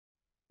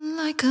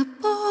like a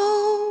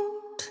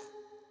boat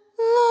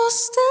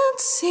lost at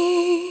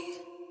sea,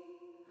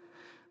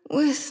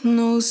 with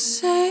no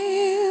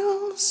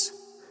sails,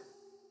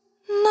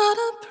 not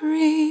a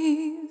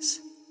breeze.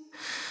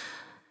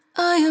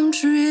 I am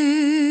drifting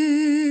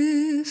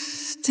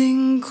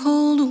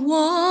cold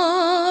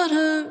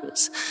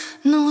waters,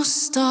 no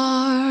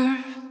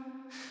star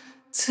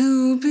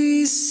to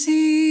be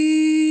seen.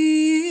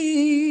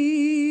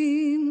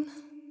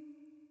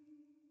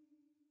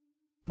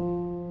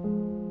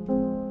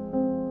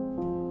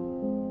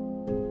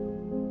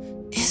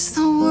 Is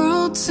the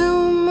world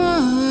too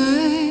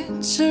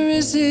much, or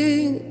is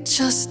it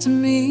just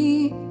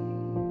me?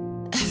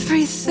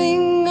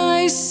 Everything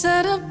I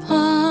set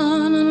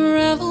upon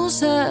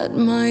unravels at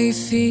my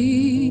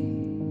feet.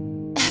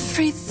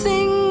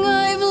 Everything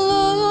I've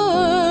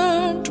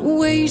learned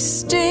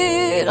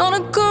wasted on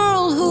a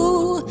girl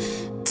who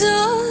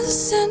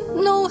doesn't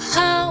know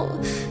how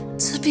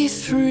to be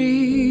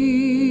free.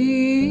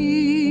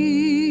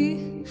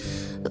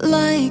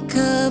 Like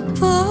a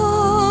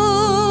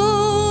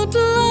boat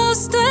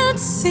lost at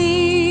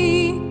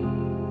sea,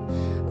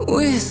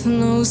 with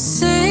no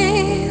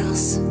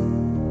sails,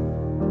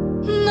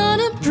 not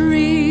a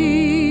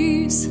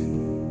breeze.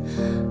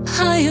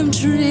 I am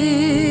drifting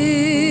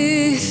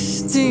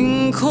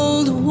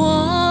cold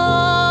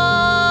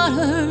waters,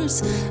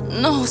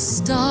 no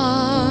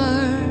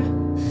star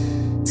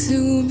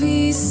to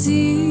be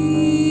seen.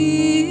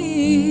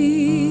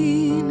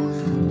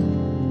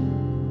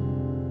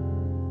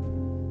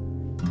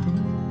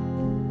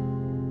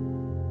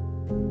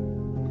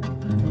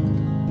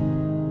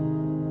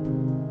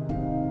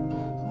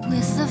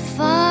 With the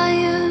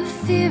fire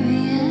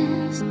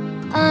furious,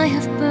 I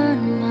have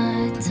burned my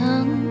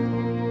tongue.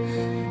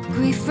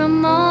 Grief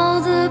from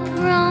all the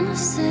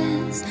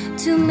promises,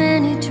 too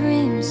many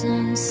dreams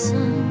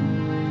unsung.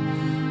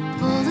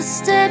 All the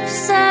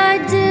steps I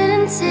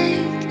didn't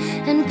take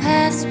and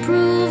paths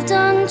proved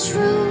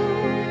untrue.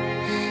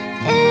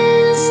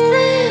 Is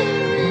there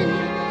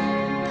any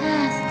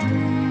path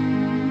through?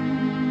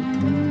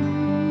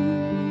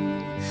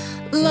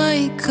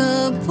 Like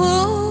a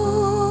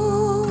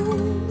boat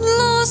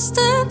lost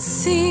at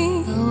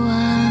sea, oh,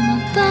 I'm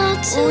about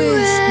to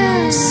with no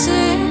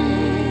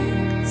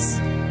sails,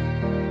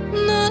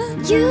 not a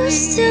you breeze.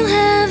 Still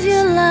have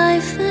your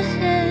life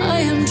ahead. I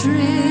am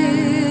drifting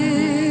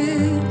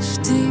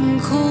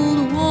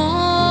cold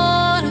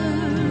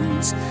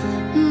waters,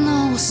 no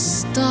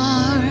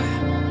star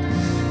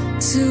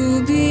to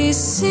be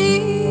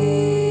seen.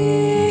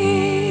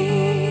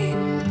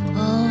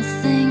 All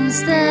things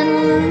that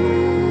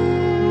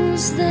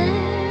lose their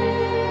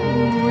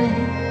way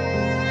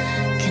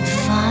can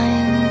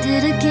find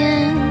it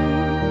again.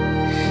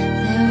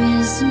 There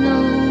is no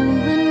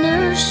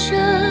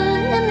inertia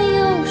in the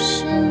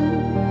ocean.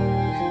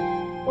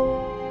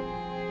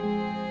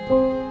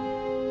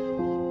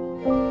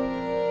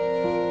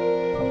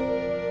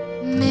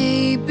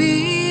 Maybe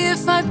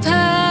if I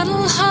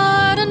paddle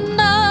hard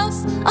enough,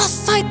 I'll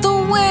fight the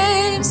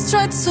waves,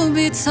 try to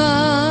be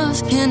tough.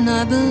 Can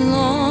I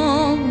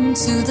belong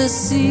to the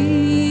sea?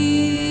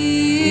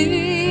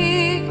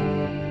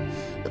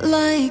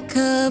 Like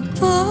a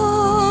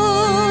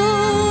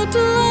boat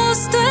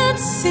lost at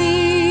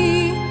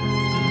sea,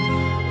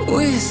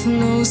 with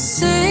no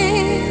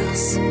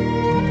sails,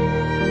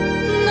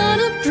 not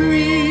a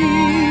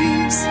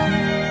breeze.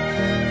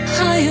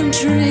 I am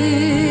drifting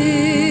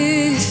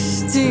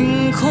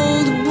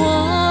cold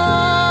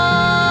waters,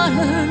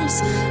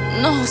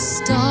 no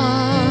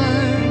star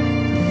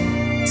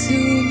to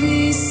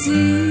be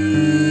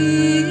seen.